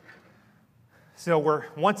So we're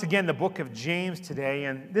once again the book of James today,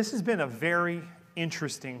 and this has been a very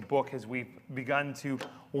interesting book as we've begun to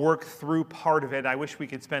work through part of it. I wish we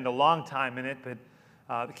could spend a long time in it, but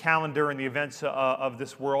the calendar and the events of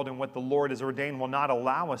this world and what the Lord has ordained will not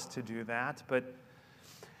allow us to do that. But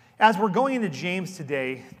as we're going into James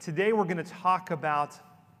today we're going to talk about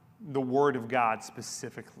the Word of God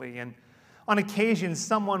specifically. And on occasion,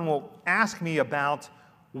 someone will ask me about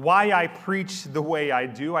why I preach the way I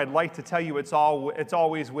do. I'd like to tell you it's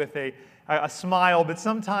always with a smile, but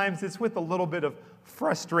sometimes it's with a little bit of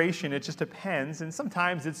frustration. It just depends. And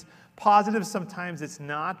sometimes it's positive, sometimes it's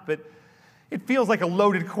not. But it feels like a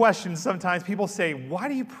loaded question sometimes. People say, why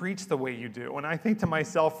do you preach the way you do? And I think to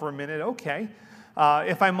myself for a minute, okay.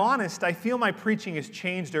 If I'm honest, I feel my preaching has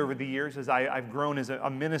changed over the years as I've grown as a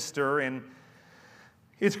minister, and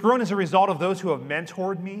it's grown as a result of those who have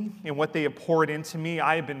mentored me and what they have poured into me.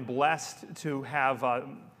 I have been blessed to have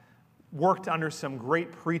worked under some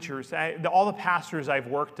great preachers. All the pastors I've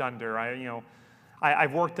worked under,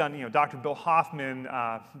 I've worked on Dr. Bill Hoffman,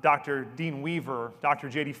 Dr. Dean Weaver, Dr.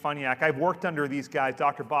 J.D. Funyak. I've worked under these guys,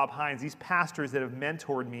 Dr. Bob Hines. These pastors that have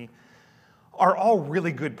mentored me are all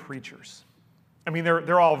really good preachers. I mean,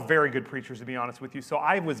 they're all very good preachers, to be honest with you. So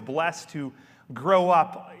I was blessed to grow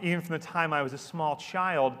up, even from the time I was a small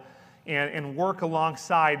child, and work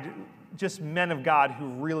alongside just men of God who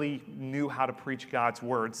really knew how to preach God's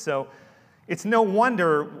word. So it's no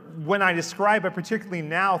wonder when I describe it, particularly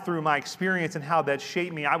now through my experience and how that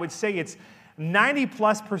shaped me, I would say it's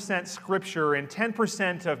 90+% scripture and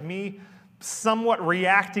 10% of me somewhat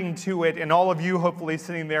reacting to it, and all of you hopefully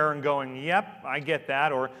sitting there and going, yep, I get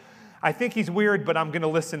that, or I think he's weird, but I'm going to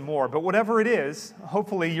listen more. But whatever it is,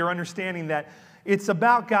 hopefully you're understanding that it's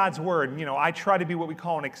about God's word. I try to be what we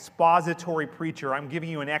call an expository preacher. I'm giving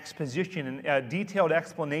you an exposition and a detailed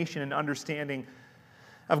explanation and understanding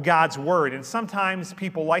of God's word. And sometimes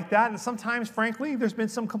people like that, and sometimes, frankly, there's been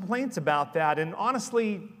some complaints about that. And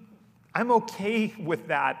honestly, I'm okay with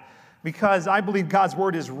that because I believe God's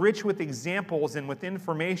word is rich with examples and with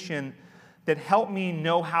information that help me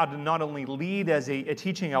know how to not only lead as a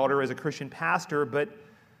teaching elder, as a Christian pastor, but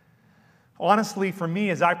honestly, for me,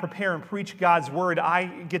 as I prepare and preach God's word, I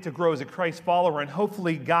get to grow as a Christ follower, and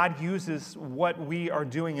hopefully God uses what we are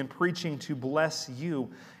doing in preaching to bless you.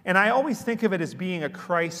 And I always think of it as being a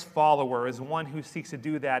Christ follower, as one who seeks to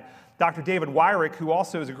do that. Dr. David Wyrick, who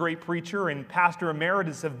also is a great preacher and pastor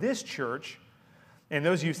emeritus of this church, and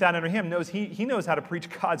those of you who sat under him, knows he knows how to preach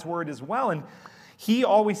God's word as well. And he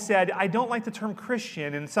always said, I don't like the term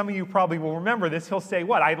Christian, and some of you probably will remember this. He'll say,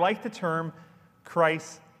 what? I like the term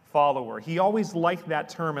Christ follower. He always liked that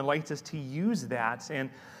term and liked us to use that,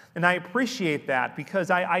 and I appreciate that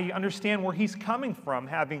because I understand where he's coming from,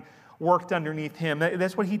 having worked underneath him.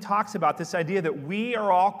 That's what he talks about, this idea that we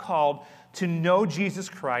are all called to know Jesus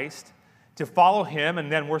Christ, to follow him,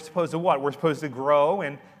 and then we're supposed to what? We're supposed to grow,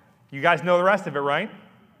 and you guys know the rest of it, right?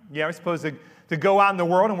 Yeah, we're supposed to go out in the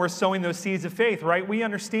world, and we're sowing those seeds of faith, right? We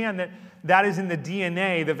understand that is in the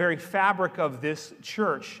DNA, the very fabric of this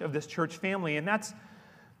church family, and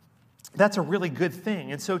that's a really good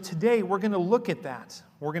thing. And so today we're going to look at that.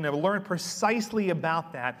 We're going to learn precisely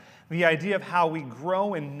about that, the idea of how we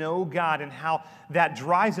grow and know God and how that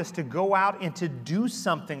drives us to go out and to do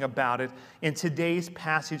something about it in today's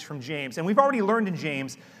passage from James. And we've already learned in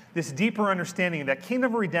James this deeper understanding of that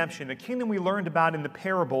kingdom of redemption, the kingdom we learned about in the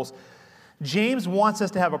parables. James wants us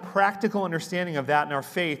to have a practical understanding of that in our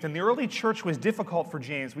faith. And the early church was difficult for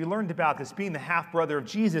James. We learned about this, being the half-brother of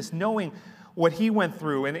Jesus, knowing what he went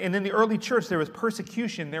through. And in the early church, there was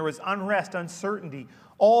persecution, there was unrest, uncertainty,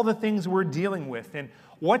 all the things we're dealing with. And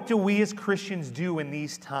what do we as Christians do in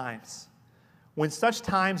these times? When such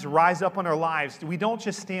times rise up in our lives, we don't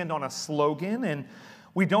just stand on a slogan and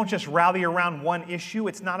we don't just rally around one issue.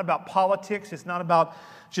 It's not about politics. It's not about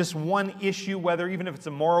just one issue, whether even if it's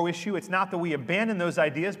a moral issue. It's not that we abandon those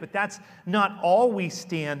ideas, but that's not all we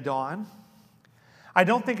stand on. I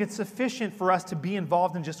don't think it's sufficient for us to be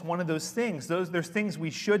involved in just one of those things. There's things we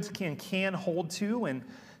should can hold to, and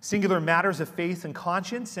singular matters of faith and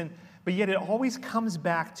conscience, but yet it always comes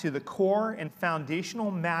back to the core and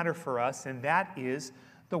foundational matter for us, and that is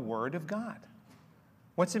the Word of God.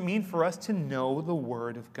 What's it mean for us to know the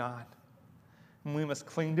Word of God? And we must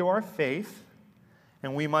cling to our faith,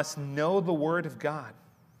 and we must know the Word of God.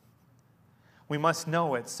 We must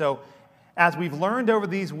know it. So as we've learned over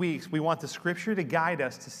these weeks, we want the Scripture to guide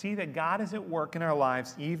us to see that God is at work in our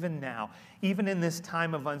lives even now, even in this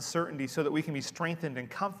time of uncertainty, so that we can be strengthened and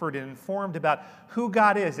comforted and informed about who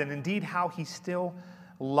God is and indeed how He still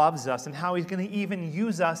loves us and how He's going to even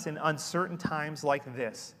use us in uncertain times like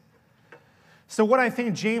this. So what I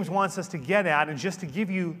think James wants us to get at, and just to give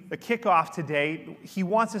you a kickoff today, he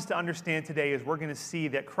wants us to understand today is we're going to see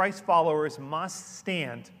that Christ followers must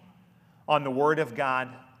stand on the Word of God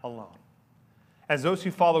alone. As those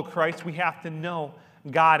who follow Christ, we have to know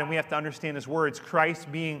God and we have to understand His words. Christ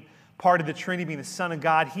being part of the Trinity, being the Son of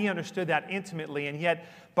God, He understood that intimately, and yet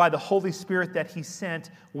by the Holy Spirit that He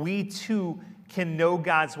sent, we too can know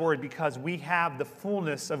God's Word because we have the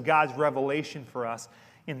fullness of God's revelation for us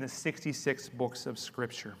in the 66 books of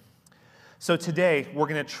Scripture. So today, we're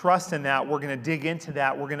going to trust in that. We're going to dig into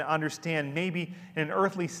that. We're going to understand, maybe in an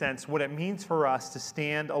earthly sense, what it means for us to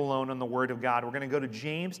stand alone on the Word of God. We're going to go to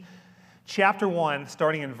James chapter 1,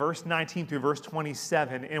 starting in verse 19 through verse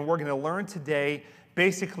 27, and we're going to learn today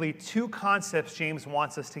basically two concepts James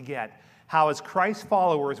wants us to get. How as Christ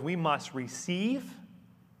followers, we must receive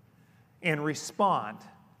and respond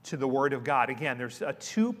to the Word of God. Again, there's a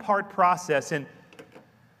two-part process, and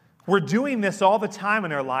we're doing this all the time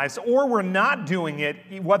in our lives, or we're not doing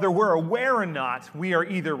it, whether we're aware or not. We are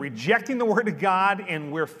either rejecting the Word of God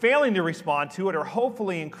and we're failing to respond to it, or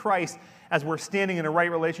hopefully in Christ, as we're standing in a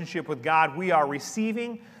right relationship with God, we are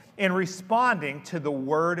receiving and responding to the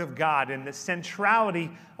Word of God and the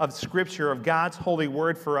centrality of Scripture, of God's holy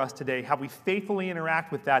Word for us today. How we faithfully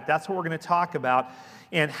interact with that, that's what we're going to talk about.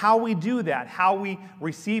 And how we do that, how we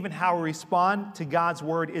receive and how we respond to God's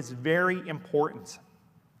Word is very important.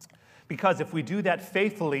 Because if we do that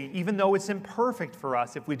faithfully, even though it's imperfect for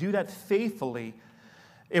us, if we do that faithfully,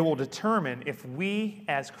 it will determine if we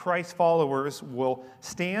as Christ followers will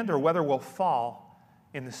stand or whether we'll fall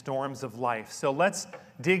in the storms of life. So let's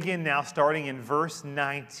dig in now, starting in verse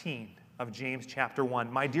 19 of James chapter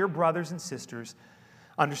 1. My dear brothers and sisters,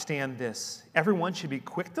 understand this. Everyone should be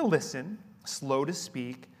quick to listen, slow to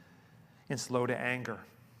speak, and slow to anger.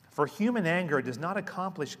 For human anger does not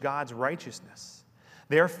accomplish God's righteousness.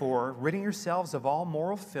 Therefore, ridding yourselves of all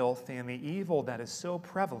moral filth and the evil that is so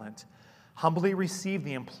prevalent, humbly receive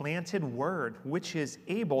the implanted word, which is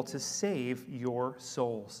able to save your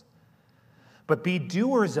souls. But be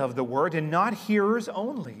doers of the word and not hearers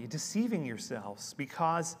only, deceiving yourselves.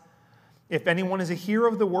 Because if anyone is a hearer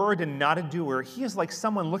of the word and not a doer, he is like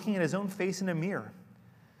someone looking at his own face in a mirror.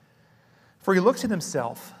 For he looks at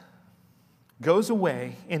himself, goes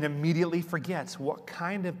away, and immediately forgets what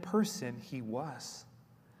kind of person he was.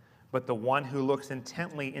 But the one who looks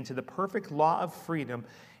intently into the perfect law of freedom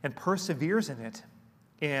and perseveres in it,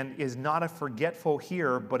 and is not a forgetful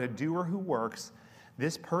hearer, but a doer who works,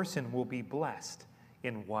 this person will be blessed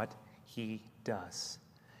in what he does.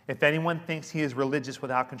 If anyone thinks he is religious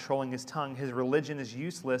without controlling his tongue, his religion is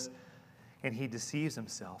useless, and he deceives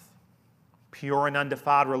himself. Pure and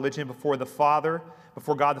undefiled religion before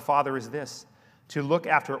God the Father is this: to look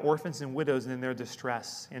after orphans and widows in their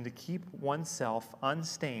distress, and to keep oneself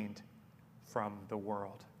unstained from the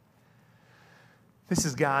world. This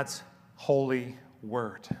is God's holy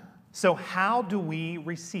word. So how do we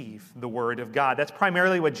receive the Word of God? That's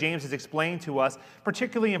primarily what James is explaining to us,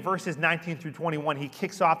 particularly in verses 19 through 21. He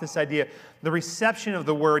kicks off this idea, the reception of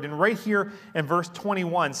the Word. And right here in verse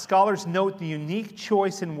 21, scholars note the unique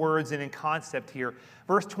choice in words and in concept here.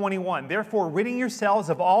 Verse 21, therefore, ridding yourselves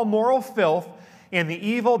of all moral filth and the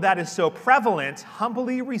evil that is so prevalent,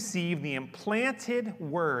 humbly receive the implanted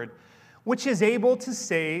Word, which is able to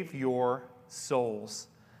save your souls.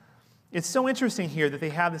 It's so interesting here that they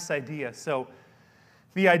have this idea. So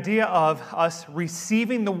the idea of us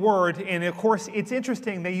receiving the Word, and of course it's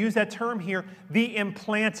interesting, they use that term here, the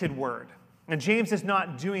implanted Word. And James is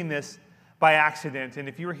not doing this by accident. And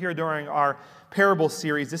if you were here during our parable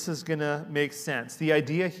series, this is going to make sense. The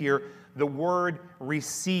idea here, the word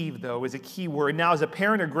receive, though, is a key word. Now, as a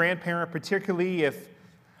parent or grandparent, particularly if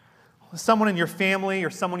someone in your family or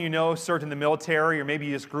someone you know served in the military, or maybe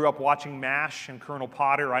you just grew up watching MASH and Colonel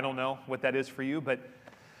Potter, I don't know what that is for you, but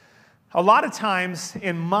a lot of times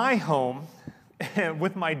in my home,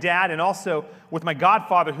 with my dad and also with my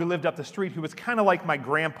godfather who lived up the street, who was kind of like my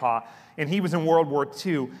grandpa, and he was in World War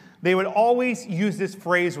II, they would always use this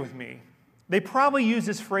phrase with me. They probably use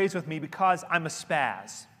this phrase with me because I'm a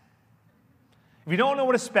spaz. If you don't know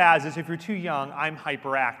what a spaz is, if you're too young, I'm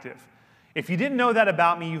hyperactive. If you didn't know that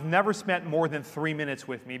about me, you've never spent more than 3 minutes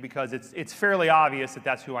with me, because it's fairly obvious that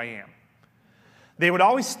that's who I am. They would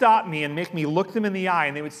always stop me and make me look them in the eye,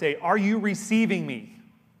 and they would say, "Are you receiving me?"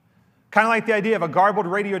 Kind of like the idea of a garbled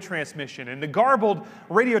radio transmission. And the garbled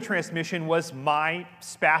radio transmission was my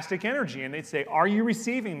spastic energy. And they'd say, "Are you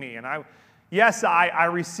receiving me?" And yes, I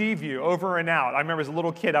receive you, over and out. I remember as a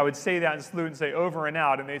little kid, I would say that and salute and say, "Over and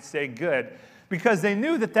out," and they'd say, "Good." Because they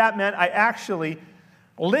knew that that meant I actually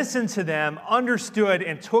listened to them, understood,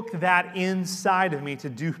 and took that inside of me to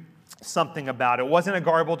do something about it. It wasn't a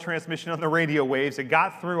garbled transmission on the radio waves. It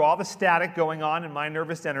got through all the static going on in my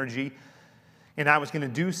nervous energy, and I was going to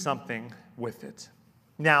do something with it.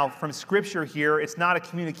 Now, from Scripture here, it's not a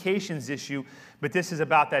communications issue, but this is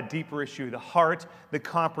about that deeper issue, the heart, the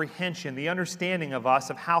comprehension, the understanding of us,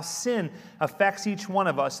 of how sin affects each one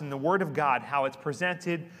of us in the Word of God, how it's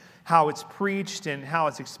presented, how it's preached, and how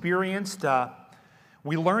it's experienced.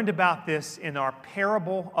 We learned about this in our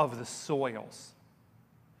parable of the soils.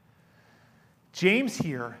 James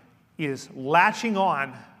here is latching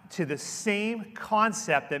on to the same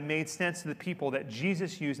concept that made sense to the people that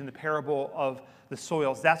Jesus used in the parable of the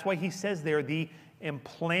soils. That's why he says there, the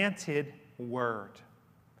implanted word.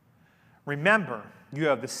 Remember, you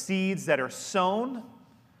have the seeds that are sown.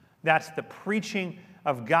 That's the preaching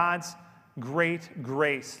of God's great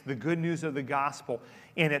grace, the good news of the gospel.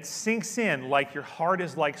 And it sinks in like your heart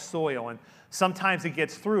is like soil. And sometimes it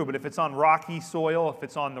gets through, but if it's on rocky soil, if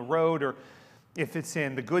it's on the road, or if it's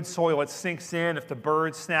in the good soil, it sinks in. If the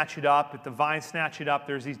birds snatch it up, if the vines snatch it up,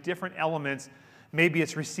 there's these different elements. Maybe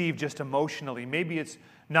it's received just emotionally. Maybe it's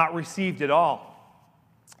not received at all.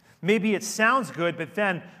 Maybe it sounds good, but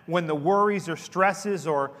then when the worries or stresses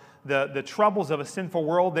or the troubles of a sinful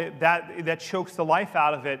world, that chokes the life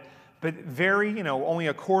out of it. But only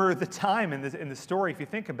a quarter of the time in the story, if you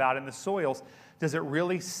think about it, in the soils, does it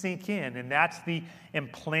really sink in. And that's the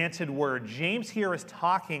implanted word. James here is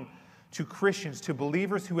talking to Christians, to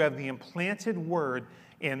believers who have the implanted word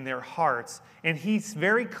in their hearts. And he's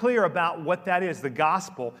very clear about what that is. The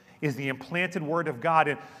gospel is the implanted word of God.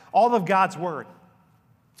 And all of God's word,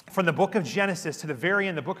 from the book of Genesis to the very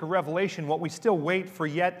end, the book of Revelation, what we still wait for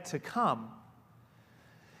yet to come,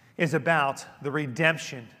 is about the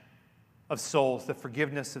redemption of souls, the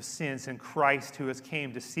forgiveness of sins in Christ, who has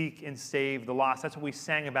came to seek and save the lost. That's what we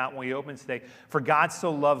sang about when we opened today. For God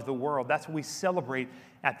so loved the world. That's what we celebrate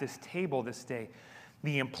at this table this day.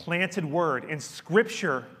 The implanted word. And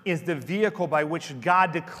Scripture is the vehicle by which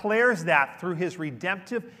God declares that through his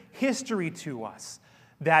redemptive history to us,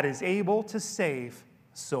 that is able to save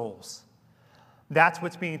souls. That's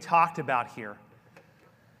what's being talked about here.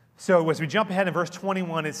 So as we jump ahead in verse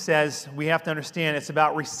 21, it says we have to understand it's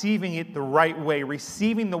about receiving it the right way,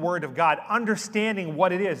 receiving the word of God, understanding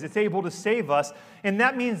what it is. It's able to save us, and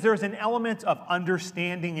that means there's an element of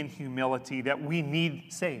understanding and humility that we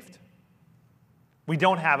need saved. We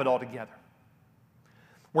don't have it all together.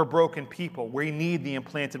 We're broken people. We need the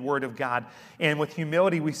implanted word of God. And with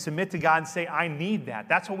humility, we submit to God and say, I need that.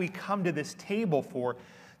 That's what we come to this table for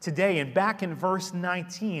today. And back in verse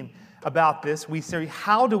 19 about this, we say,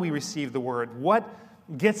 how do we receive the word? What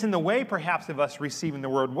gets in the way, perhaps, of us receiving the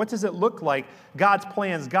word? What does it look like? God's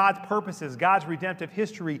plans, God's purposes, God's redemptive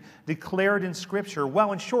history declared in Scripture.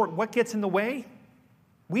 Well, in short, what gets in the way?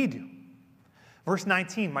 We do. Verse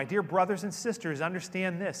 19, my dear brothers and sisters,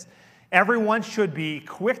 understand this. Everyone should be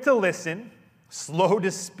quick to listen, slow to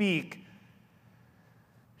speak,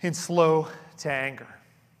 and slow to anger.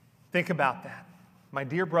 Think about that. My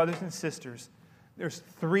dear brothers and sisters, there's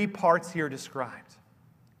 3 parts here described.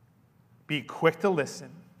 Be quick to listen,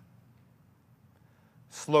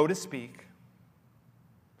 slow to speak,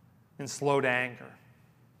 and slow to anger.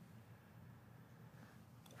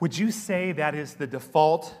 Would you say that is the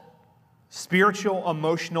default spiritual,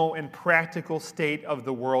 emotional, and practical state of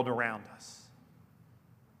the world around us?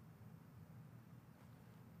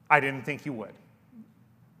 I didn't think you would.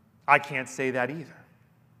 I can't say that either.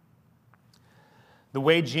 The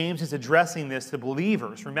way James is addressing this to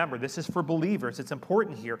believers, remember, this is for believers. It's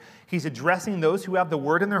important here. He's addressing those who have the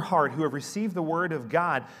word in their heart, who have received the word of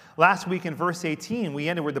God. Last week in verse 18, we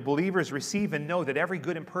ended where the believers receive and know that every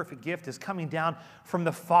good and perfect gift is coming down from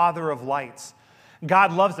the Father of lights.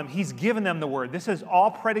 God loves them. He's given them the word. This is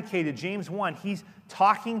all predicated, James 1, he's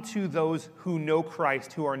talking to those who know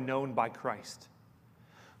Christ, who are known by Christ,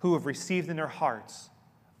 who have received in their hearts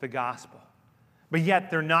the gospel. But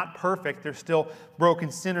yet they're not perfect. They're still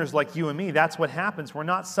broken sinners like you and me. That's what happens. We're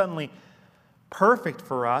not suddenly perfect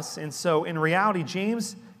for us. And so in reality,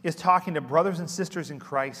 James is talking to brothers and sisters in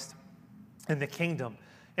Christ in the kingdom.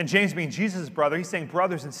 And James being Jesus' brother, he's saying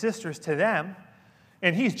brothers and sisters to them.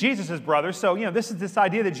 And he's Jesus' brother. So, this is this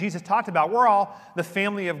idea that Jesus talked about. We're all the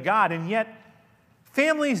family of God. And yet,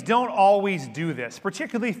 families don't always do this.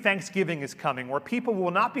 Particularly Thanksgiving is coming, where people will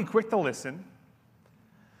not be quick to listen,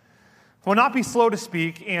 will not be slow to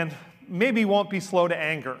speak, and maybe won't be slow to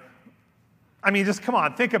anger. I mean, just come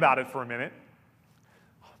on, think about it for a minute.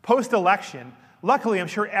 Post-election, luckily, I'm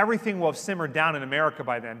sure everything will have simmered down in America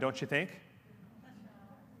by then, don't you think?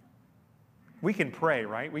 We can pray,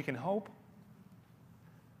 right? We can hope.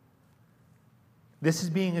 This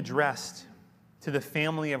is being addressed to the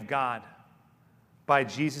family of God by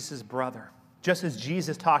Jesus' brother. Just as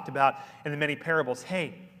Jesus talked about in the many parables,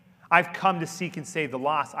 hey, I've come to seek and save the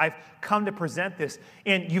lost. I've come to present this.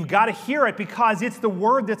 And you've got to hear it because it's the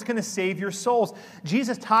word that's going to save your souls.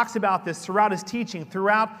 Jesus talks about this throughout his teaching,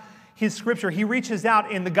 throughout his scripture. He reaches out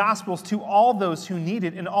in the Gospels to all those who need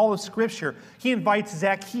it in all of Scripture. He invites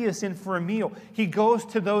Zacchaeus in for a meal. He goes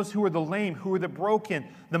to those who are the lame, who are the broken,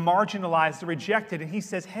 the marginalized, the rejected, and he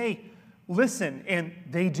says, hey, listen, and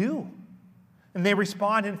they do. And they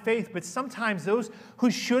respond in faith. But sometimes those who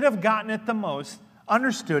should have gotten it the most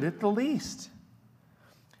understood it the least.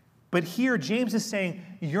 But here, James is saying,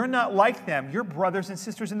 you're not like them. You're brothers and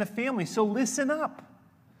sisters in the family, so listen up.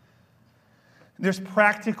 There's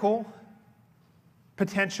practical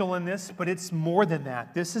potential in this, but it's more than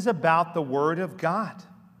that. This is about the Word of God.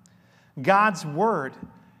 God's Word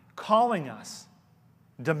calling us,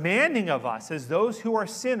 demanding of us as those who are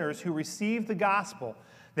sinners who receive the gospel,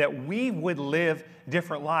 that we would live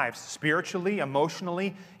different lives, spiritually,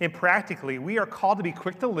 emotionally, and practically. We are called to be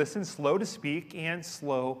quick to listen, slow to speak, and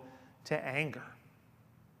slow to anger.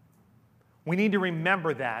 We need to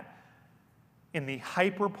remember that in the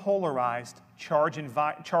hyper-polarized,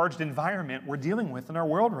 charged environment we're dealing with in our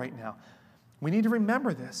world right now. We need to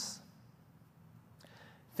remember this.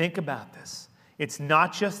 Think about this. It's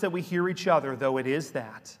not just that we hear each other, though it is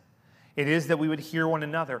that. It is that we would hear one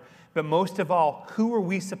another. But most of all, who are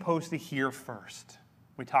we supposed to hear first?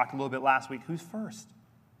 We talked a little bit last week. Who's first?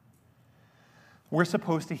 We're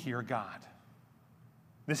supposed to hear God.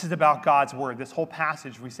 This is about God's Word. This whole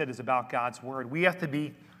passage we said is about God's Word. We have to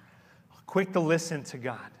be quick to listen to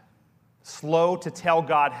God, slow to tell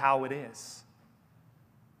God how it is.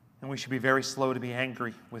 And we should be very slow to be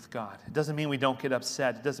angry with God. It doesn't mean we don't get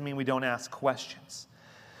upset. It doesn't mean we don't ask questions.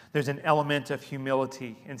 There's an element of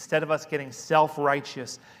humility. Instead of us getting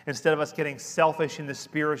self-righteous, instead of us getting selfish in the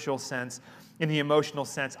spiritual sense, in the emotional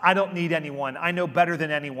sense, I don't need anyone. I know better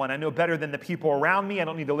than anyone. I know better than the people around me. I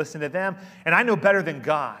don't need to listen to them. And I know better than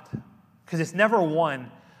God. Because it's never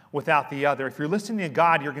one without the other. If you're listening to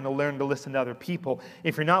God, you're going to learn to listen to other people.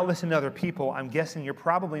 If you're not listening to other people, I'm guessing you're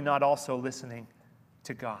probably not also listening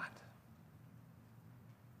to God.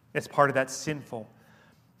 It's part of that sinful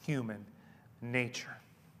human nature.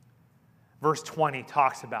 Verse 20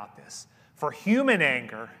 talks about this. For human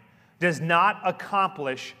anger does not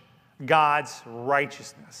accomplish God's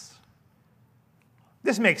righteousness.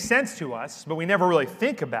 This makes sense to us, but we never really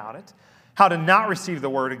think about it. How to not receive the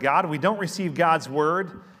Word of God. We don't receive God's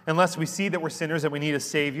Word unless we see that we're sinners, that we need a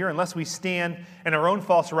Savior, unless we stand in our own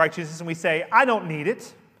false righteousness and we say, I don't need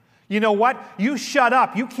it. You know what? You shut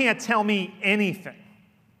up. You can't tell me anything.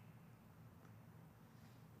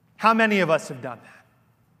 How many of us have done that?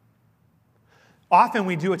 Often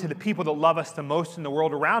we do it to the people that love us the most in the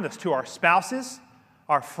world around us, to our spouses,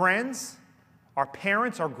 our friends, our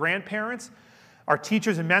parents, our grandparents, our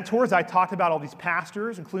teachers and mentors. I talked about all these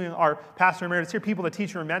pastors, including our pastor emeritus here, people that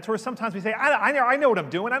teach and mentors. Sometimes we say, I know what I'm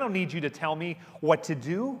doing. I don't need you to tell me what to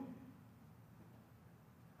do.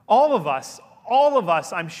 All of us,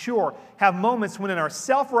 I'm sure, have moments when in our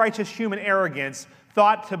self-righteous human arrogance,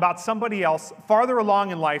 thought about somebody else farther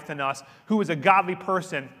along in life than us who is a godly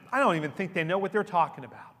person. I don't even think they know what they're talking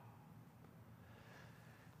about.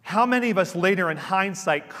 How many of us later in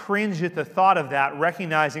hindsight cringe at the thought of that,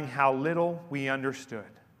 recognizing how little we understood,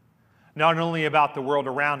 not only about the world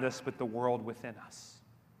around us, but the world within us?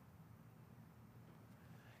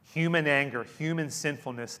 Human anger, human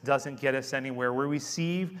sinfulness doesn't get us anywhere. We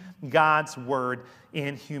receive God's Word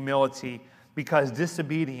in humility because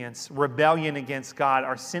disobedience, rebellion against God,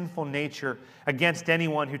 our sinful nature against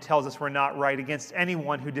anyone who tells us we're not right, against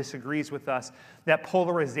anyone who disagrees with us, that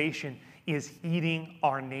polarization is eating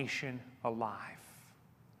our nation alive.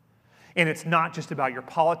 And it's not just about your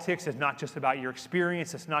politics. It's not just about your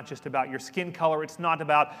experience. It's not just about your skin color. It's not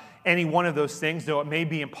about any one of those things, though it may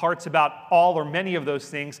be in parts about all or many of those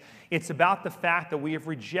things. It's about the fact that we have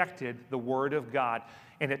rejected the Word of God.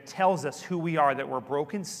 And it tells us who we are, that we're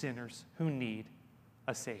broken sinners who need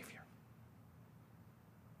a Savior.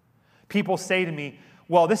 People say to me,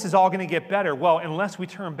 well, this is all going to get better. Well, unless we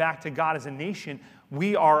turn back to God as a nation,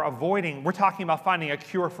 we're talking about finding a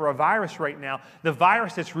cure for a virus right now. The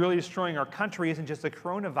virus that's really destroying our country isn't just the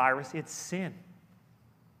coronavirus, it's sin.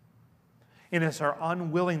 And it's our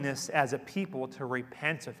unwillingness as a people to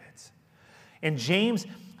repent of it. And James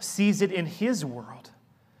sees it in his world.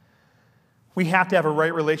 We have to have a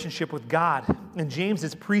right relationship with God. And James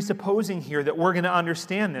is presupposing here that we're going to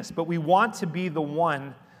understand this, but we want to be the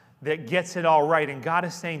one that gets it all right. And God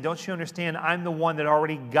is saying, don't you understand? I'm the one that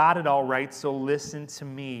already got it all right, so listen to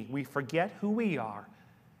me. We forget who we are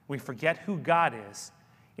We forget who God is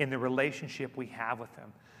in the relationship we have with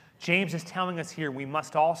him. James is telling us here we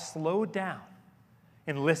must all slow down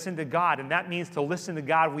and listen to God. And that means to listen to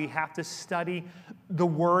God, we have to study the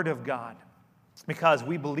Word of God, because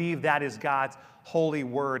we believe that is God's holy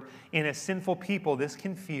word. And as sinful people, this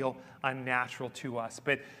can feel unnatural to us.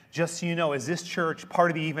 But just so you know, as this church,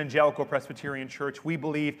 part of the Evangelical Presbyterian Church, we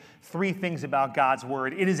believe three things about God's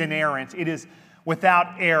word. It is inerrant. It is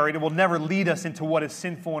without error. It will never lead us into what is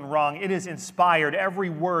sinful and wrong. It is inspired. Every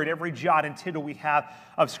word, every jot and tittle we have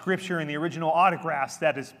of Scripture in the original autographs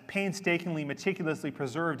that is painstakingly, meticulously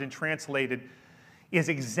preserved and translated is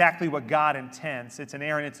exactly what God intends. It's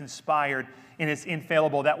inerrant, it's inspired, and it's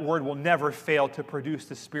infallible. That word will never fail to produce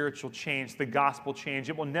the spiritual change, the gospel change.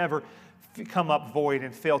 It will never come up void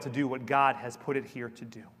and fail to do what God has put it here to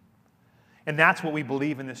do. And that's what we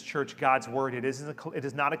believe in this church, God's word. It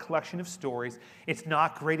is not a collection of stories. It's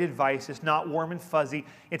not great advice. It's not warm and fuzzy.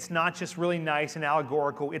 It's not just really nice and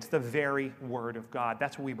allegorical. It's the very word of God.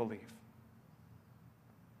 That's what we believe.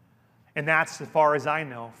 And that's, as far as I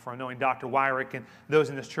know, from knowing Dr. Weyrich and those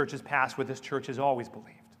in this church's past, what this church has always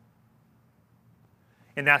believed.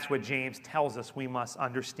 And that's what James tells us we must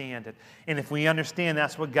understand it. And if we understand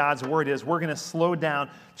that's what God's word is, we're going to slow down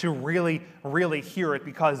to really, really hear it,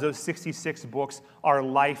 because those 66 books are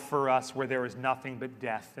life for us, where there is nothing but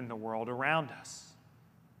death in the world around us.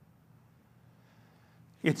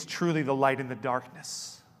 It's truly the light in the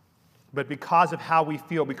darkness. But because of how we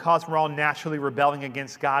feel, because we're all naturally rebelling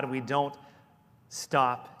against God, we don't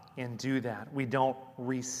stop and do that. We don't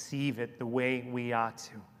receive it the way we ought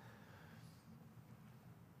to.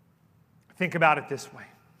 Think about it this way.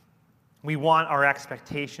 We want our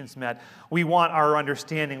expectations met. We want our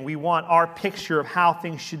understanding. We want our picture of how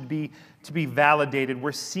things should be to be validated.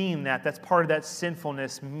 We're seeing that. That's part of that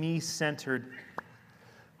sinfulness, me-centered.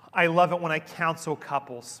 I love it when I counsel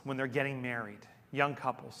couples when they're getting married, young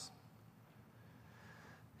couples.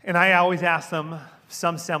 And I always ask them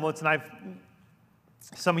some semblance, and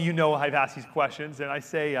some of you know I've asked these questions, and I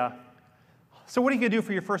say, so what are you going to do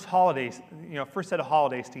for your first holidays, first set of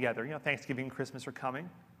holidays together? Thanksgiving and Christmas are coming.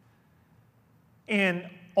 And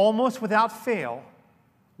almost without fail,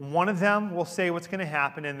 one of them will say what's going to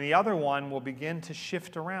happen, and the other one will begin to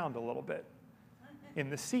shift around a little bit in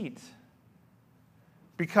the seat.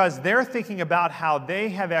 Because they're thinking about how they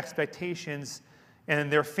have expectations,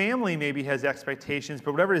 and their family maybe has expectations,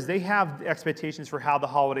 but whatever it is, they have expectations for how the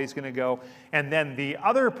holiday is going to go. And then the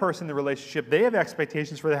other person in the relationship, they have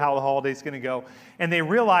expectations for how the holiday is going to go. And they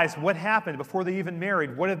realize what happened before they even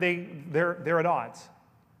married. They're at odds.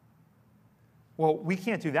 Well, we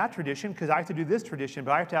can't do that tradition because I have to do this tradition,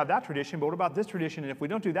 but I have to have that tradition. But what about this tradition? And if we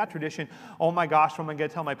don't do that tradition, oh my gosh, what am I going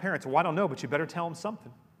to tell my parents? Well, I don't know, but you better tell them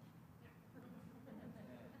something.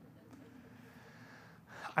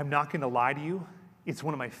 I'm not going to lie to you. It's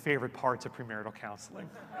one of my favorite parts of premarital counseling.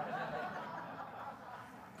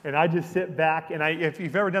 And I just sit back, and if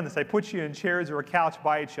you've ever done this, I put you in chairs or a couch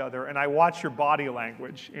by each other, and I watch your body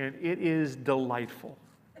language, and it is delightful.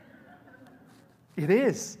 It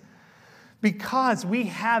is. Because we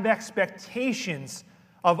have expectations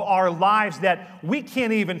of our lives that we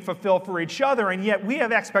can't even fulfill for each other, and yet we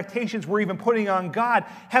have expectations we're even putting on God.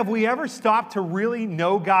 Have we ever stopped to really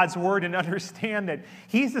know God's word and understand that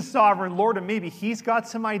He's the sovereign Lord, and maybe He's got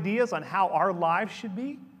some ideas on how our lives should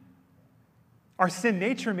be? Our sin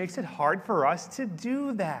nature makes it hard for us to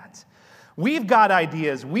do that. We've got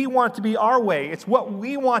ideas. We want it to be our way. It's what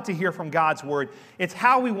we want to hear from God's word. It's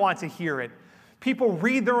how we want to hear it. People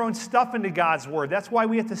read their own stuff into God's word. That's why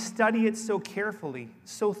we have to study it so carefully,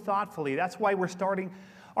 so thoughtfully. That's why we're starting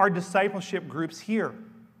our discipleship groups here.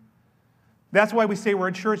 That's why we say we're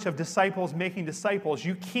a church of disciples making disciples.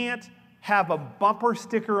 You can't have a bumper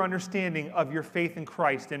sticker understanding of your faith in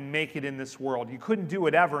Christ and make it in this world. You couldn't do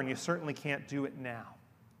it ever, and you certainly can't do it now.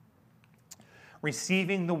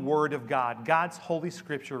 Receiving the Word of God, God's Holy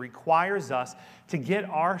Scripture, requires us to get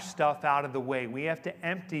our stuff out of the way. We have to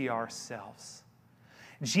empty ourselves.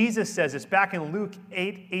 Jesus says this back in Luke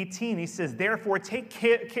 8:18. He says, therefore, take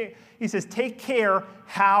care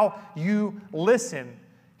how you listen.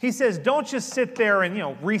 He says, don't just sit there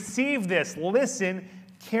and, receive this. Listen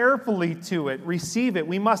carefully to it. Receive it.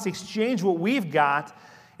 We must exchange what we've got,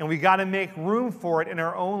 and we've got to make room for it in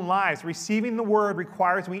our own lives. Receiving the word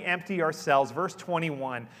requires we empty ourselves. Verse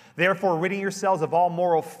 21, therefore, ridding yourselves of all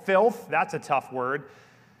moral filth, that's a tough word,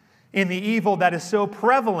 in the evil that is so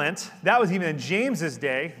prevalent. That was even in James's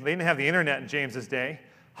day. They didn't have the internet in James's day.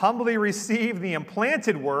 Humbly receive the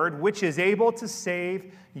implanted word, which is able to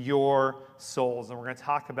save your souls. And we're going to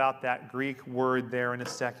talk about that Greek word there in a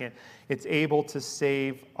second. It's able to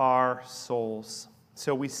save our souls.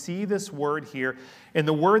 So we see this word here. In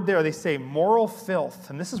the word there, they say moral filth.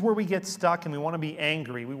 And this is where we get stuck and we want to be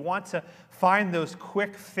angry. We want to find those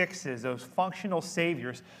quick fixes, those functional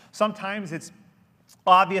saviors. Sometimes it's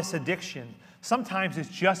obvious addiction. Sometimes it's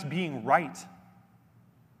just being right,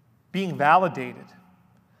 being validated.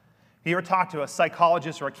 If you ever talk to a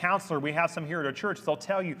psychologist or a counselor, we have some here at our church, they'll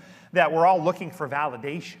tell you that we're all looking for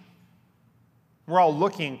validation. We're all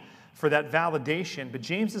looking for that validation. But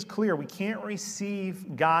James is clear, we can't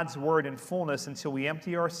receive God's word in fullness until we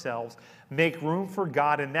empty ourselves, make room for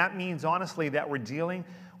God, and that means, honestly, that we're dealing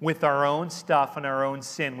with our own stuff and our own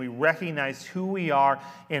sin. We recognize who we are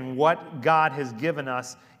and what God has given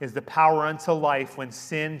us is the power unto life when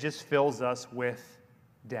sin just fills us with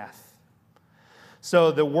death.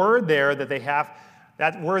 So the word there that they have,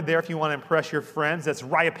 that word there, if you want to impress your friends, that's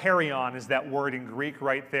raioperion is that word in Greek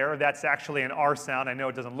right there. That's actually an R sound. I know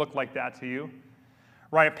it doesn't look like that to you.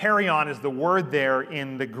 Raioperion is the word there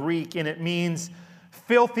in the Greek, and it means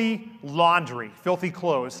filthy laundry, filthy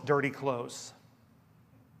clothes, dirty clothes.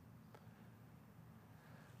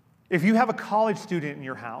 If you have a college student in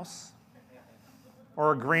your house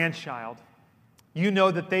or a grandchild, you know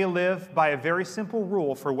that they live by a very simple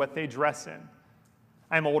rule for what they dress in.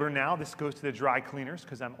 I'm older now. This goes to the dry cleaners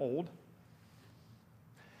because I'm old.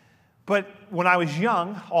 But when I was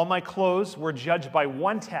young, all my clothes were judged by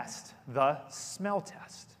one test, the smell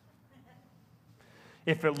test.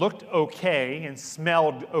 If it looked okay and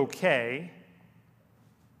smelled okay,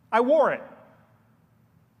 I wore it.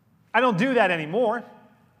 I don't do that anymore.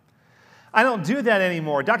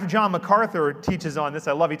 Dr. John MacArthur teaches on this.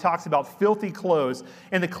 I love, he talks about filthy clothes.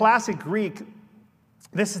 In the classic Greek,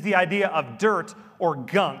 this is the idea of dirt or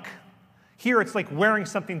gunk. Here it's like wearing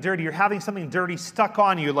something dirty. You're having something dirty stuck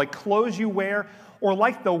on you, like clothes you wear, or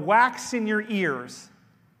like the wax in your ears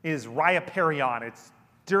is raioperion. It's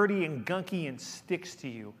dirty and gunky and sticks to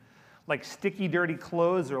you. Like sticky, dirty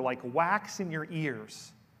clothes or like wax in your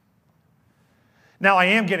ears. Now, I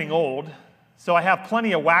am getting old, so I have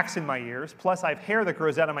plenty of wax in my ears. Plus, I have hair that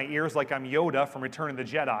grows out of my ears like I'm Yoda from Return of the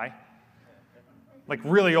Jedi. Like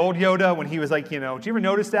really old Yoda when he was like, did you ever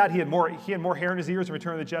notice that? He had more hair in his ears in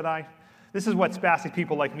Return of the Jedi. This is what spastic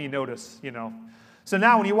people like me notice, So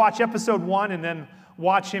now when you watch episode 1 and then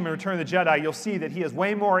watch him in Return of the Jedi, you'll see that he has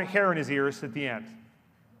way more hair in his ears at the end.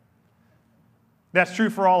 That's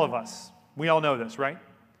true for all of us. We all know this, right?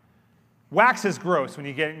 Wax is gross when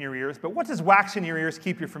you get it in your ears, but what does wax in your ears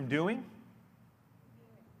keep you from doing?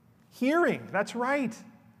 Hearing, that's right.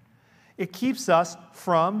 It keeps us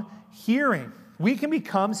from hearing. We can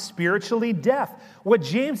become spiritually deaf. What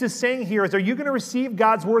James is saying here is, are you going to receive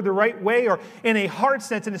God's word the right way? Or in a heart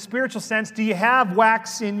sense, in a spiritual sense, do you have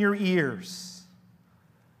wax in your ears?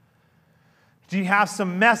 Do you have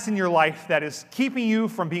some mess in your life that is keeping you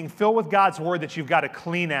from being filled with God's word that you've got to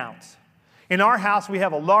clean out? In our house, we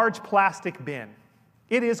have a large plastic bin.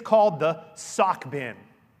 It is called the sock bin.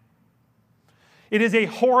 It is a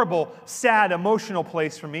horrible, sad, emotional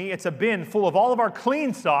place for me. It's a bin full of all of our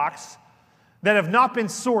clean socks that have not been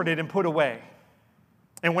sorted and put away.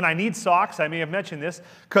 And when I need socks, I may have mentioned this,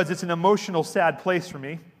 because it's an emotional, sad place for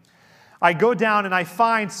me, I go down and I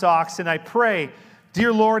find socks and I pray,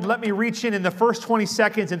 dear Lord, let me reach in the first 20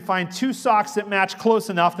 seconds and find 2 socks that match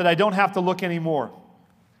close enough that I don't have to look anymore.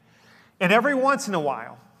 And every once in a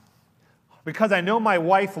while, because I know my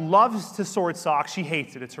wife loves to sort socks, she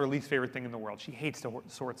hates it. It's her least favorite thing in the world. She hates to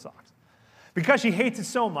sort socks. Because she hates it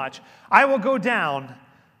so much, I will go down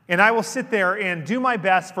and I will sit there and do my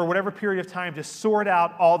best for whatever period of time to sort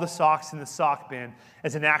out all the socks in the sock bin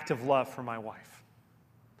as an act of love for my wife.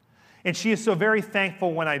 And she is so very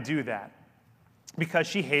thankful when I do that because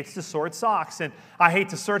she hates to sort socks. And I hate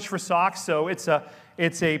to search for socks, so it's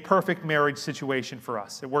a perfect marriage situation for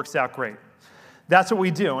us. It works out great. That's what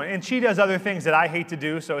we do. And she does other things that I hate to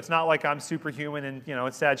do, so it's not like I'm superhuman and,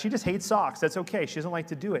 it's sad. She just hates socks. That's okay. She doesn't like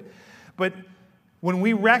to do it. But when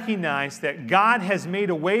we recognize that God has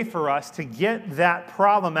made a way for us to get that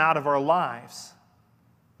problem out of our lives,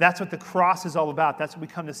 that's what the cross is all about. That's what we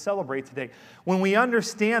come to celebrate today. When we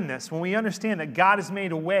understand this, when we understand that God has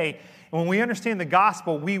made a way, and when we understand the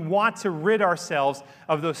gospel, we want to rid ourselves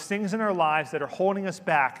of those things in our lives that are holding us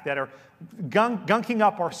back, that are gunking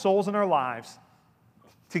up our souls and our lives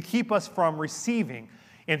to keep us from receiving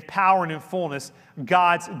in power and in fullness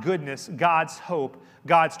God's goodness, God's hope,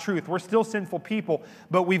 God's truth. We're still sinful people,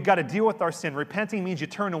 but we've got to deal with our sin. Repenting means you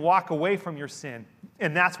turn and walk away from your sin.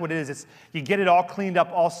 And that's what it is. It's, you get it all cleaned up,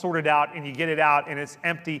 all sorted out, and you get it out, and it's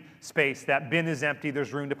empty space. That bin is empty.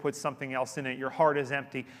 There's room to put something else in it. Your heart is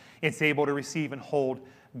empty. It's able to receive and hold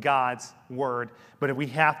God's word. But if we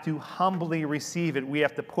have to humbly receive it, we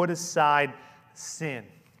have to put aside sin.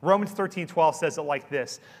 Romans 13:12 says it like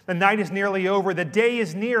this: the night is nearly over, the day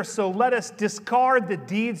is near, so let us discard the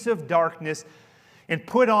deeds of darkness and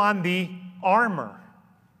put on the armor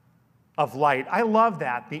of light. I love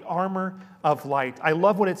that, the armor of light. I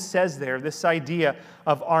love what it says there, this idea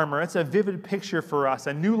of armor. It's a vivid picture for us,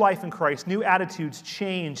 a new life in Christ, new attitudes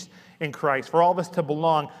changed in Christ, for all of us to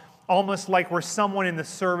belong, almost like we're someone in the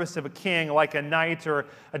service of a king, like a knight or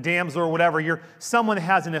a damsel or whatever. You're someone that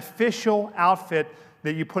has an official outfit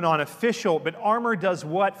that you put on, official, but armor does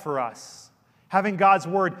what for us? Having God's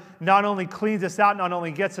word not only cleans us out, not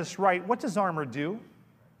only gets us right, what does armor do?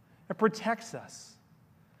 It protects us.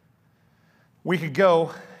 We could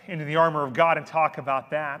go into the armor of God and talk about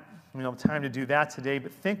that. We don't have time to do that today,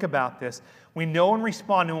 but think about this. We know and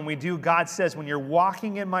respond, and when we do, God says, when you're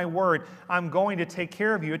walking in my word, I'm going to take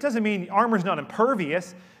care of you. It doesn't mean armor's not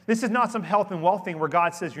impervious. This is not some health and wealth thing where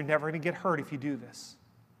God says you're never going to get hurt if you do this.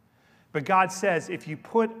 But God says if you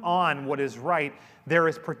put on what is right, there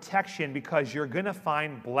is protection because you're going to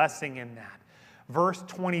find blessing in that. Verse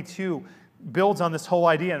 22 builds on this whole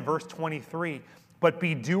idea in verse 23. But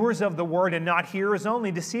be doers of the word and not hearers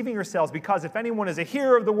only, deceiving yourselves, because if anyone is a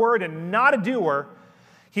hearer of the word and not a doer,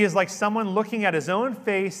 he is like someone looking at his own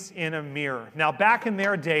face in a mirror. Now, back in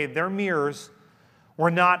their day, their mirrors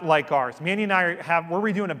were not like ours. Mandy and I we're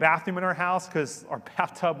redoing a bathroom in our house because our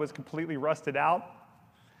bathtub was completely rusted out.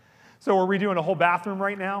 So we're redoing a whole bathroom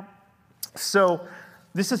right now. So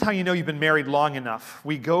this is how you know you've been married long enough.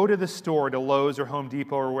 We go to the store, to Lowe's or Home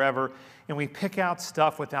Depot or wherever, and we pick out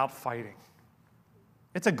stuff without fighting.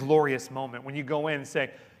 It's a glorious moment when you go in and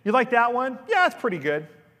say, you like that one? Yeah, that's pretty good.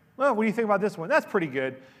 Well, what do you think about this one? That's pretty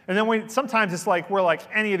good. And then sometimes it's like, we're like,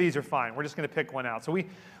 any of these are fine. We're just going to pick one out. So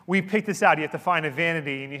we pick this out. You have to find a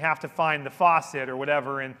vanity, and you have to find the faucet or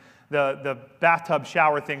whatever, and the bathtub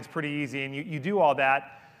shower thing's pretty easy, and you do all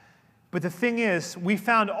that. But the thing is, we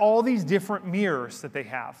found all these different mirrors that they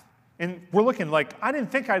have. And we're looking like, I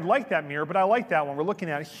didn't think I'd like that mirror, but I like that one. We're looking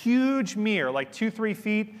at a huge mirror, like 2-3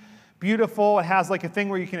 feet, beautiful. It has like a thing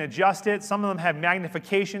where you can adjust it. Some of them have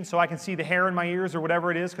magnification so I can see the hair in my ears or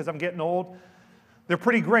whatever it is because I'm getting old. They're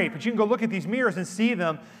pretty great, but you can go look at these mirrors and see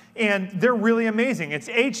them, and they're really amazing. It's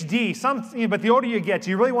HD, but the older you get, do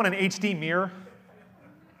you really want an HD mirror?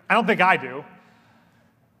 I don't think I do.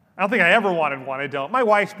 I don't think I ever wanted one. I don't. My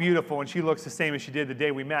wife's beautiful, and she looks the same as she did the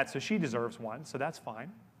day we met, so she deserves one, so that's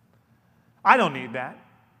fine. I don't need that.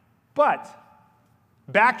 But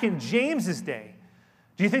back in James's day,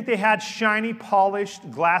 do you think they had shiny,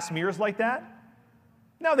 polished glass mirrors like that?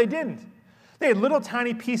 No, they didn't. They had little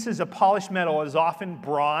tiny pieces of polished metal, as often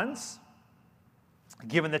bronze,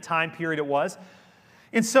 given the time period it was.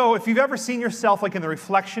 And so if you've ever seen yourself like in the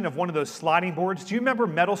reflection of one of those sliding boards, do you remember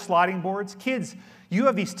metal sliding boards? Kids, you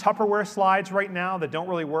have these Tupperware slides right now that don't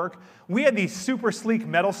really work. We had these super sleek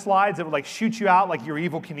metal slides that would like shoot you out like you were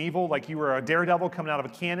Evel Knievel, like you were a daredevil coming out of a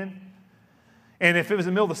cannon. And if it was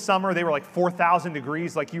the middle of the summer, they were like 4,000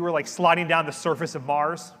 degrees, like you were like sliding down the surface of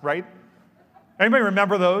Mars, right? Anybody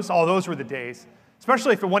remember those? Oh, those were the days.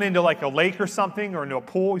 Especially if it went into like a lake or something or into a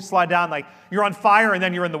pool, you slide down, like you're on fire and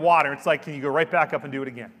then you're in the water. It's like, can you go right back up and do it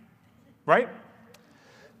again? Right?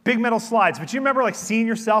 Big metal slides. But you remember like seeing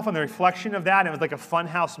yourself in the reflection of that, and it was like a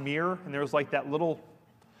funhouse mirror, and there was like that little...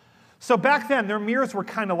 So back then, their mirrors were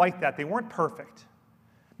kind of like that. They weren't perfect.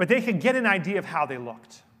 But they could get an idea of how they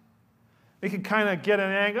looked. They could kind of get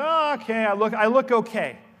an angle. Oh, okay, I look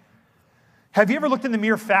okay. Have you ever looked in the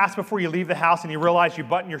mirror fast before you leave the house and you realize you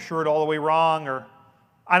buttoned your shirt all the way wrong, or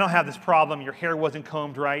I don't have this problem, your hair wasn't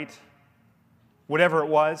combed right, whatever it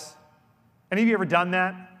was? Any of you ever done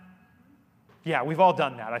that? Yeah, we've all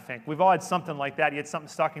done that, I think. We've all had something like that. You had something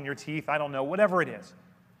stuck in your teeth, I don't know, whatever it is.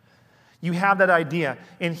 You have that idea.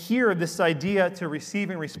 And here, this idea to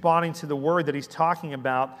receiving, responding to the word that he's talking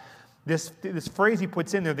about, this phrase he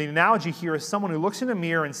puts in there, the analogy here is someone who looks in a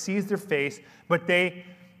mirror and sees their face, but they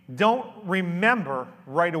don't remember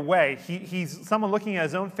right away. He's someone looking at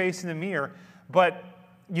his own face in the mirror, but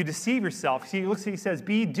you deceive yourself. He says,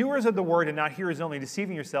 be doers of the word and not hearers only,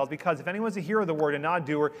 deceiving yourselves, because if anyone's a hearer of the word and not a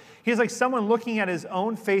doer, he's like someone looking at his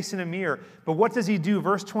own face in a mirror. But what does he do?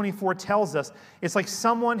 Verse 24 tells us it's like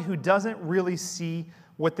someone who doesn't really see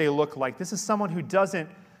what they look like. This is someone who doesn't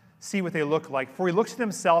see what they look like. For he looks at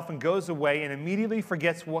himself and goes away and immediately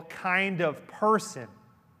forgets what kind of person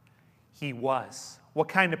he was. What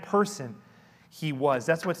kind of person he was.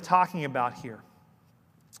 That's what it's talking about here.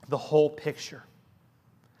 The whole picture.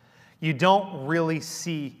 You don't really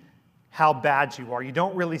see how bad you are. You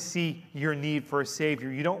don't really see your need for a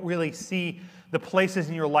Savior. You don't really see the places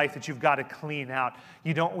in your life that you've got to clean out.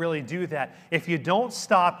 You don't really do that. If you don't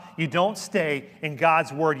stop, you don't stay in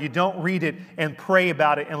God's Word, you don't read it and pray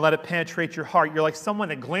about it and let it penetrate your heart, you're like someone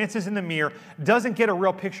that glances in the mirror, doesn't get a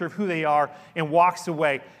real picture of who they are, and walks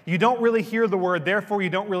away. You don't really hear the Word, therefore you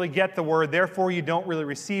don't really get the Word, therefore you don't really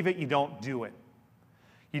receive it, you don't do it.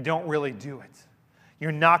 You don't really do it.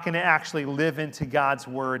 You're not going to actually live into God's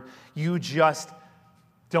Word. You just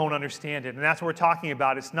don't understand it. And that's what we're talking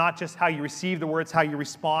about. It's not just how you receive the Word, it's how you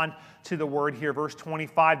respond to the Word here. Verse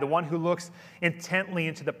 25, the one who looks intently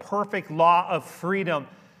into the perfect law of freedom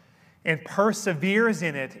and perseveres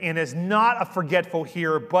in it and is not a forgetful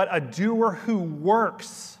hearer, but a doer who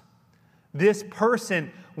works. This person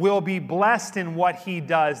will be blessed in what he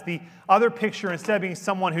does. The other picture, instead of being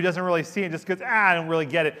someone who doesn't really see it, just goes, I don't really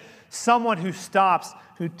get it. Someone who stops,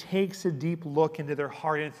 who takes a deep look into their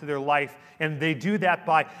heart, into their life, and they do that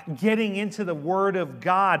by getting into the Word of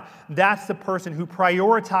God. That's the person who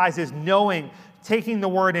prioritizes knowing, taking the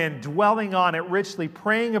Word in, dwelling on it richly,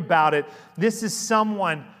 praying about it. This is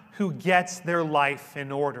someone who gets their life in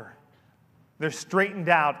order. They're straightened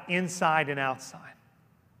out inside and outside.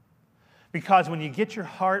 Because when you get your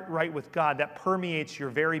heart right with God, that permeates your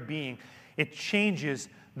very being. It changes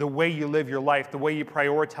the way you live your life, the way you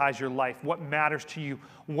prioritize your life, what matters to you,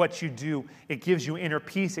 what you do. It gives you inner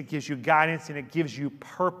peace, it gives you guidance, and it gives you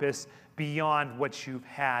purpose beyond what you've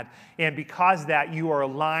had. And because of that, you are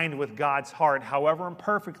aligned with God's heart. However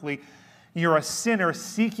imperfectly, you're a sinner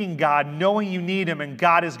seeking God, knowing you need Him, and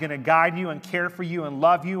God is going to guide you and care for you and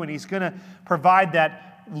love you, and He's going to provide that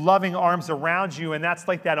loving arms around you, and that's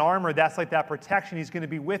like that armor, that's like that protection. He's going to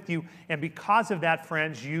be with you, and because of that,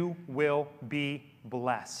 friends, you will be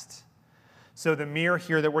blessed. So the mirror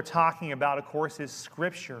here that we're talking about, of course, is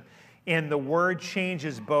Scripture, and the Word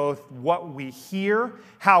changes both what we hear,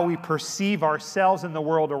 how we perceive ourselves in the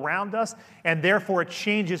world around us, and therefore it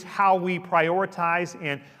changes how we prioritize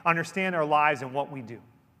and understand our lives and what we do.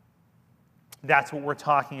 That's what we're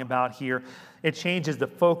talking about here. It changes the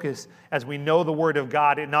focus. As we know the Word of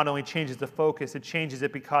God, it not only changes the focus, it changes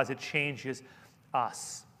it because it changes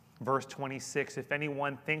us. Verse 26, if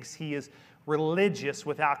anyone thinks he is religious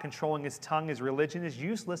without controlling his tongue, his religion is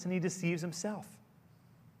useless and he deceives himself.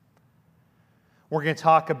 We're going to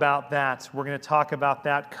talk about that. We're going to talk about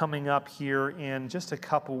that coming up here in just a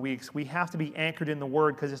couple weeks. We have to be anchored in the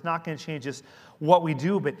Word because it's not going to change just what we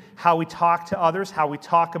do, but how we talk to others, how we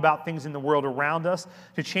talk about things in the world around us,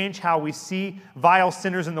 to change how we see vile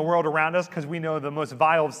sinners in the world around us, because we know the most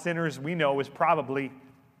vile of sinners we know is probably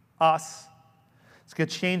us. It's going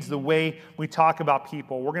to change the way we talk about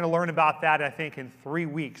people. We're going to learn about that, I think, in 3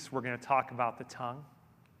 weeks. We're going to talk about the tongue.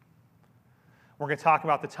 We're going to talk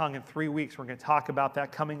about the tongue in 3 weeks. We're going to talk about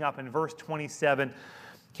that coming up in verse 27.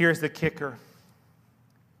 Here's the kicker.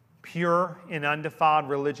 Pure and undefiled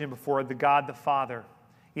religion before the God the Father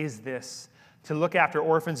is this: to look after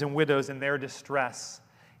orphans and widows in their distress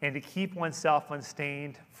and to keep oneself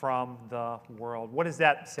unstained from the world. What is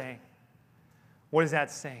that saying? What is that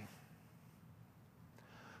saying?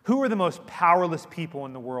 Who are the most powerless people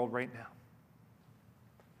in the world right now?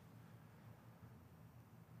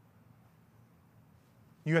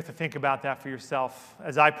 You have to think about that for yourself.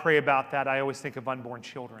 As I pray about that, I always think of unborn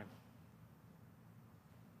children.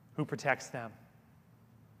 Who protects them?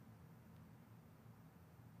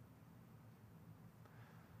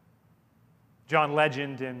 John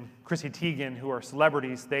Legend and Chrissy Teigen, who are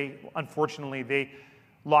celebrities, unfortunately they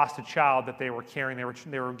lost a child that they were carrying.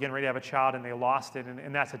 They were getting ready to have a child, and they lost it,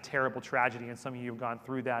 and that's a terrible tragedy, and some of you have gone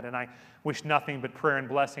through that, and I wish nothing but prayer and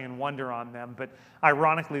blessing and wonder on them. But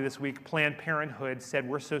ironically this week, Planned Parenthood said,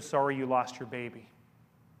 "We're so sorry you lost your baby."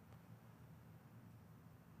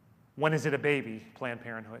 When is it a baby, Planned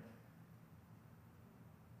Parenthood?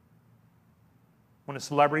 When a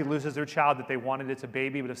celebrity loses their child that they wanted, it's a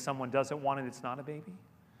baby, but if someone doesn't want it, it's not a baby?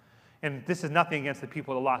 And this is nothing against the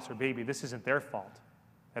people that lost their baby. This isn't their fault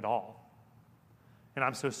at all. And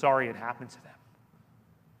I'm so sorry it happened to them.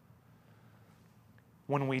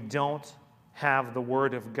 When we don't have the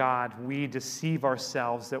Word of God, we deceive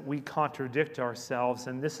ourselves, that we contradict ourselves,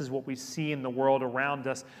 and this is what we see in the world around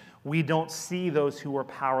us. We don't see those who are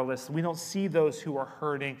powerless. We don't see those who are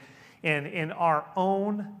hurting. And in our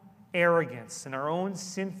own arrogance and our own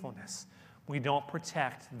sinfulness, we don't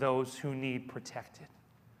protect those who need protected.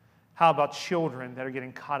 How about children that are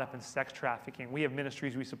getting caught up in sex trafficking? We have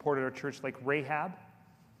ministries we support at our church like Rahab.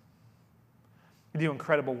 We do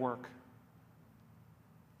incredible work.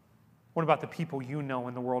 What about the people you know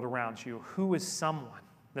in the world around you? Who is someone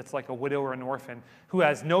that's like a widow or an orphan, who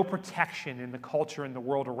has no protection in the culture and the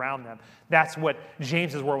world around them. That's what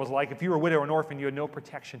James's world was like. If you were a widow or an orphan, you had no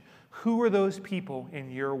protection. Who are those people in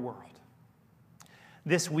your world?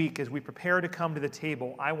 This week, as we prepare to come to the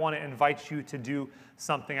table, I want to invite you to do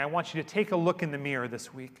something. I want you to take a look in the mirror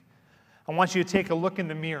this week. I want you to take a look in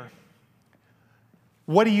the mirror.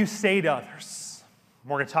 What do you say to others?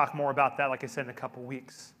 We're going to talk more about that, like I said, in a couple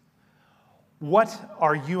weeks. What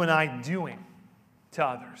are you and I doing to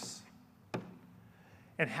others?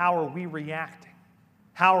 And how are we reacting?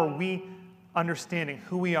 How are we understanding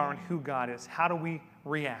who we are and who God is? How do we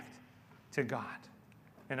react to God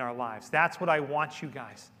in our lives? That's what I want you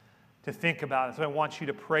guys to think about. That's what I want you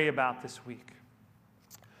to pray about this week.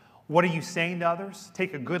 What are you saying to others?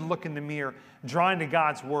 Take a good look in the mirror, draw into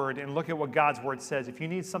God's Word, and look at what God's Word says. If you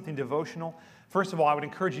need something devotional, first of all, I would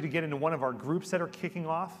encourage you to get into one of our groups that are kicking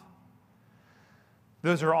off.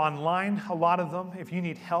 Those are online, a lot of them. If you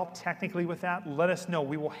need help technically with that, let us know.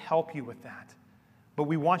 We will help you with that. But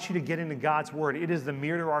we want you to get into God's Word. It is the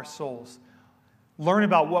mirror to our souls. Learn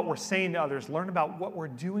about what we're saying to others. Learn about what we're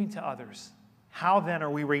doing to others. How then are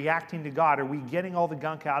we reacting to God? Are we getting all the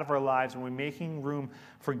gunk out of our lives? Are we making room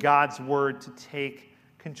for God's Word to take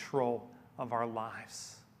control of our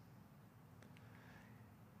lives?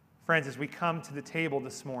 Friends, as we come to the table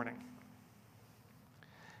this morning,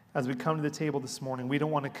 we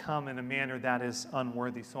don't want to come in a manner that is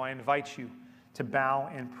unworthy. So I invite you to bow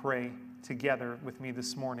and pray together with me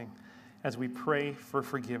this morning as we pray for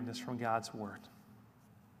forgiveness from God's Word.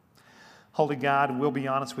 Holy God, we'll be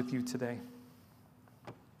honest with you today.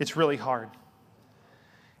 It's really hard.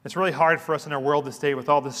 It's really hard for us in our world this day with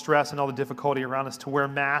all the stress and all the difficulty around us to wear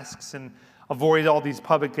masks and avoid all these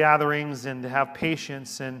public gatherings and to have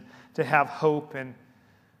patience and to have hope. And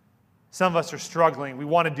some of us are struggling. We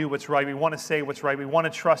want to do what's right. We want to say what's right. We want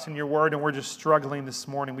to trust in your word, and we're just struggling this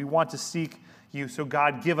morning. We want to seek you. So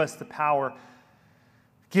God, give us the power.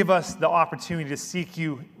 Give us the opportunity to seek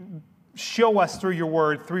you. Show us through your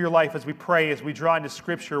word, through your life, as we pray, as we draw into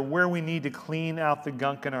Scripture, where we need to clean out the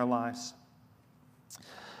gunk in our lives.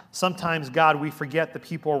 Sometimes, God, we forget the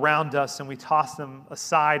people around us and we toss them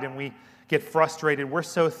aside and we get frustrated. We're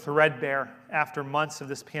so threadbare after months of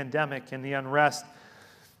this pandemic and the unrest.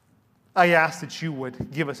 I ask that you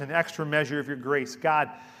would give us an extra measure of your grace. God,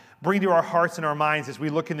 bring to our hearts and our minds as we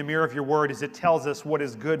look in the mirror of your word, as it tells us what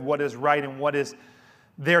is good, what is right, and what is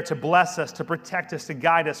there to bless us, to protect us, to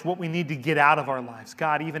guide us, what we need to get out of our lives.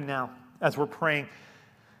 God, even now, as we're praying,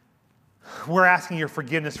 we're asking your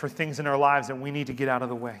forgiveness for things in our lives that we need to get out of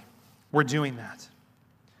the way. We're doing that.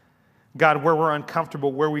 God, where we're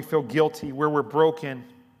uncomfortable, where we feel guilty, where we're broken,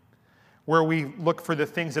 where we look for the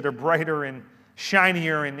things that are brighter and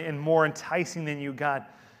shinier and more enticing than you, God,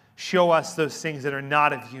 show us those things that are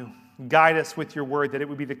not of you. Guide us with your word, that it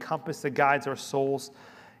would be the compass that guides our souls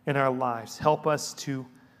in our lives. Help us to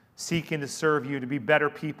seek and to serve you, to be better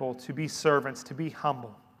people, to be servants, to be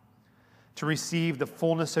humble, to receive the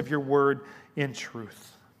fullness of your word in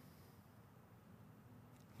truth.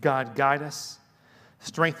 God, guide us,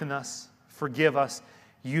 strengthen us, forgive us,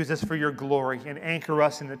 use us for your glory, and anchor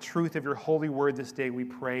us in the truth of your holy word this day, we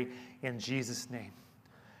pray in Jesus' name.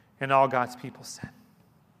 And all God's people said,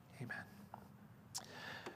 amen.